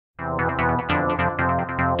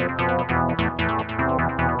From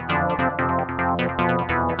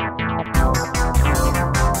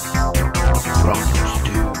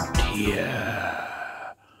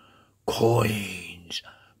here, coins,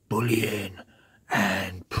 bullion,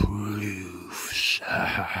 and proofs.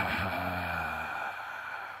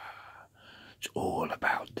 It's all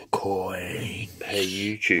about the coin. Hey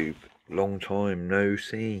YouTube, long time no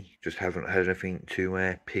see. Just haven't had anything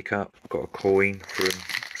to pick up. Got a coin from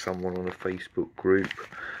someone on a Facebook group.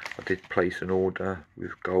 I did place an order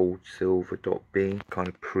with goldsilver.b, kind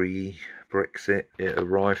of pre-Brexit. It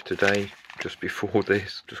arrived today, just before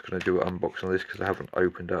this. Just going to do an unboxing of this because I haven't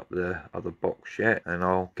opened up the other box yet, and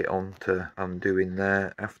I'll get on to undoing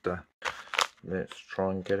that after. Let's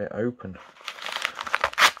try and get it open.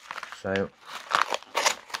 So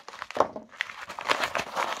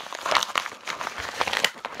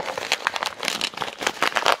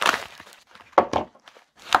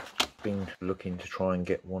been looking to try and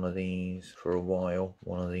get one of these for a while.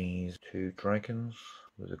 One of these two dragons.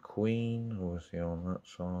 There's a queen, obviously, on that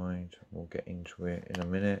side. We'll get into it in a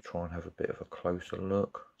minute. Try and have a bit of a closer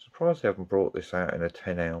look. Surprised they haven't brought this out in a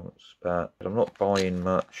 10 ounce, but I'm not buying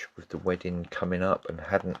much with the wedding coming up and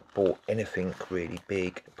hadn't bought anything really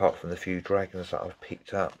big apart from the few dragons that I've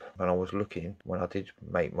picked up. And I was looking when I did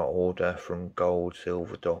make my order from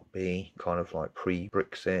goldsilver.b, kind of like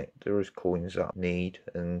pre-Brexit. There is coins that I need,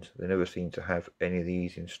 and they never seem to have any of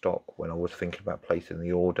these in stock when I was thinking about placing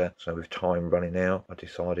the order. So with time running out, I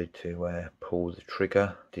decided to pull the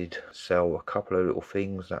trigger. Did sell a couple of little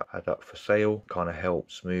things that I had up for sale, kind of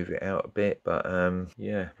helped smooth it out a bit, but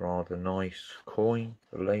yeah, rather nice coin.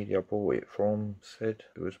 The lady I bought it from said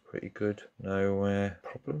it was pretty good, no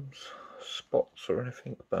problems, spots or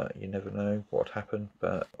anything, but you never know what happened.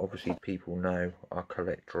 But obviously people know I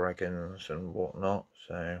collect dragons and whatnot,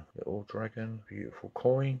 so little dragon, beautiful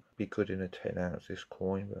coin. Be good in a 10 ounce this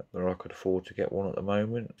coin, but where I could afford to get one at the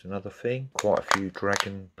moment, it's another thing. Quite a few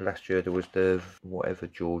dragon. Last year there was the whatever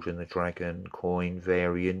George and the Dragon coin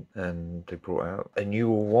variant, and they brought out a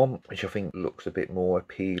newer one which I think looks a bit more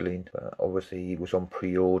appealing, but obviously it was on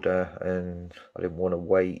pre-order and I didn't want to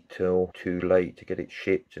wait till too late to get it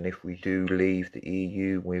shipped. And if we do leave the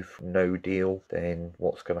EU with no deal, then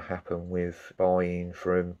what's going to happen with buying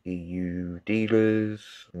from EU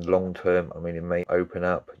dealers long term? I mean, it may open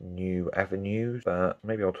up new avenues, but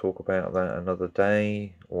maybe I'll talk about that another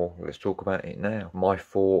day, or let's talk about it now. My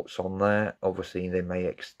thoughts on that: obviously they may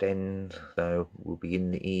extend, so we'll be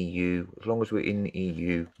in the EU. As long as we're in the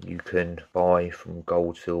EU, you can buy from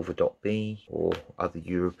goldsilver.b or other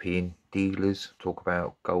European dealers. Talk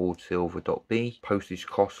about goldsilver.b. Postage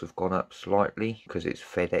costs have gone up slightly because it's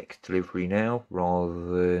FedEx delivery now rather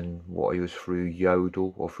than what it was through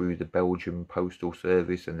Yodel or through the Belgian postal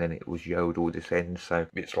service, and then it was Yodel this end, so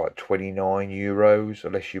it's like 29 euros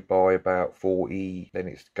unless you buy about 40, then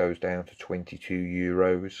it goes down to 22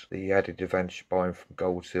 euros. The added advantage of buying from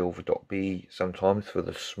goldsilver.b sometimes for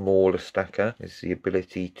the smaller stacker is the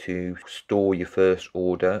ability to store your first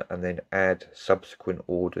order and then add subsequent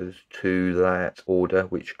orders to that order,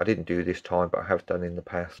 which I didn't do this time, but I have done in the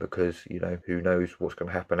past, because you know, who knows what's going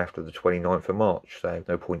to happen after the 29th of March, so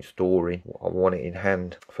no point storing. I want it in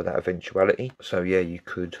hand for that eventuality. So yeah, you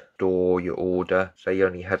could store your order. Say you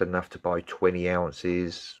only had enough to buy 20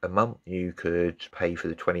 ounces a month, you could pay for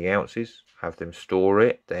the 20 ounces, have them store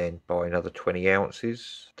it, then buy another 20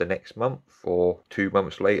 ounces the next month or 2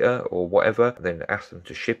 months later or whatever, and then ask them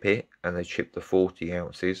to ship it, and they ship the 40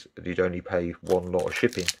 ounces and you'd only pay one lot of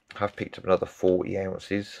shipping. I've picked up another 40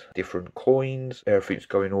 ounces, different coins. Everything's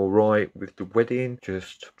going all right with the wedding,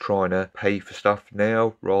 just trying to pay for stuff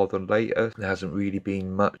now rather than later. There hasn't really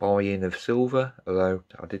been much buy-in of silver, although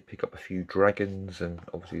I did pick up a few dragons, and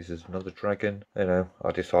obviously there's another dragon. You know,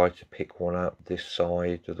 I decided to pick one up this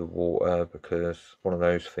side of the water because one of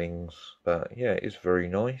those things. But yeah, it's very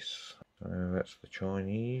nice. That's the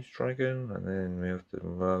Chinese dragon, and then we have the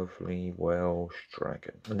lovely Welsh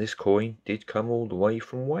dragon. And this coin did come all the way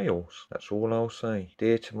from Wales. That's all I'll say.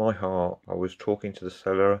 Dear to my heart. I was talking to the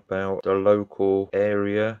seller about the local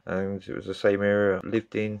area, and it was the same area I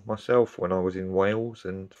lived in myself when I was in Wales,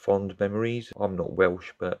 and fond memories. I'm not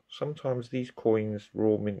Welsh, but sometimes these coins,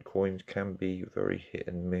 raw mint coins, can be very hit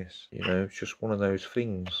and miss. You know, it's just one of those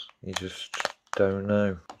things. You just don't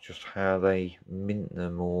know just how they mint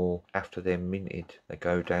them, or after they're minted they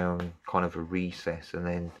go down kind of a recess and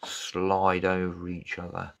then slide over each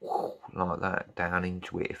other like that down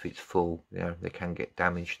into it. If it's full, you know, they can get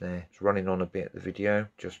damaged there. It's running on a bit, the video.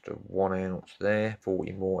 Just a 1 ounce there,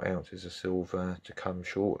 40 more ounces of silver to come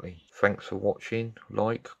shortly. Thanks for watching.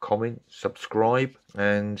 Like, comment, subscribe,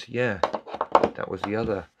 and yeah, that was the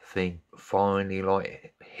other thing. Finally,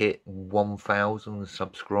 like, hit 1,000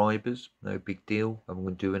 subscribers. No big deal. I'm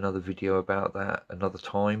going to do another video about that another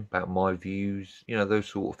time, about my views, you know, those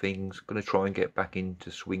sort of things. Going to try and get back into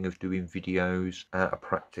swing of doing videos out of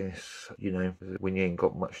practice. You know, when you ain't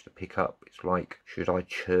got much to pick up, it's like, should I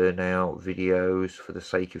churn out videos for the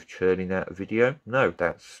sake of churning out a video? No,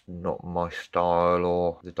 that's not my style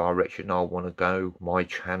or the direction I want to go. My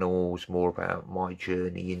channel's more about my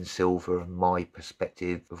journey in silver and my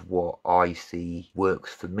perspective of what I see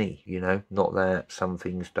works for me, you know. Not that some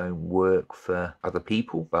things don't work for other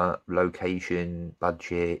people, but location,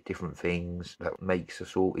 budget, different things, that makes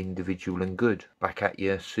us all individual and good. Back at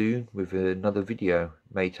you soon with another video.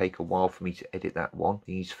 May take a while for me to edit that one.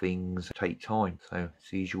 These things take time, so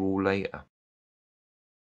see you all later.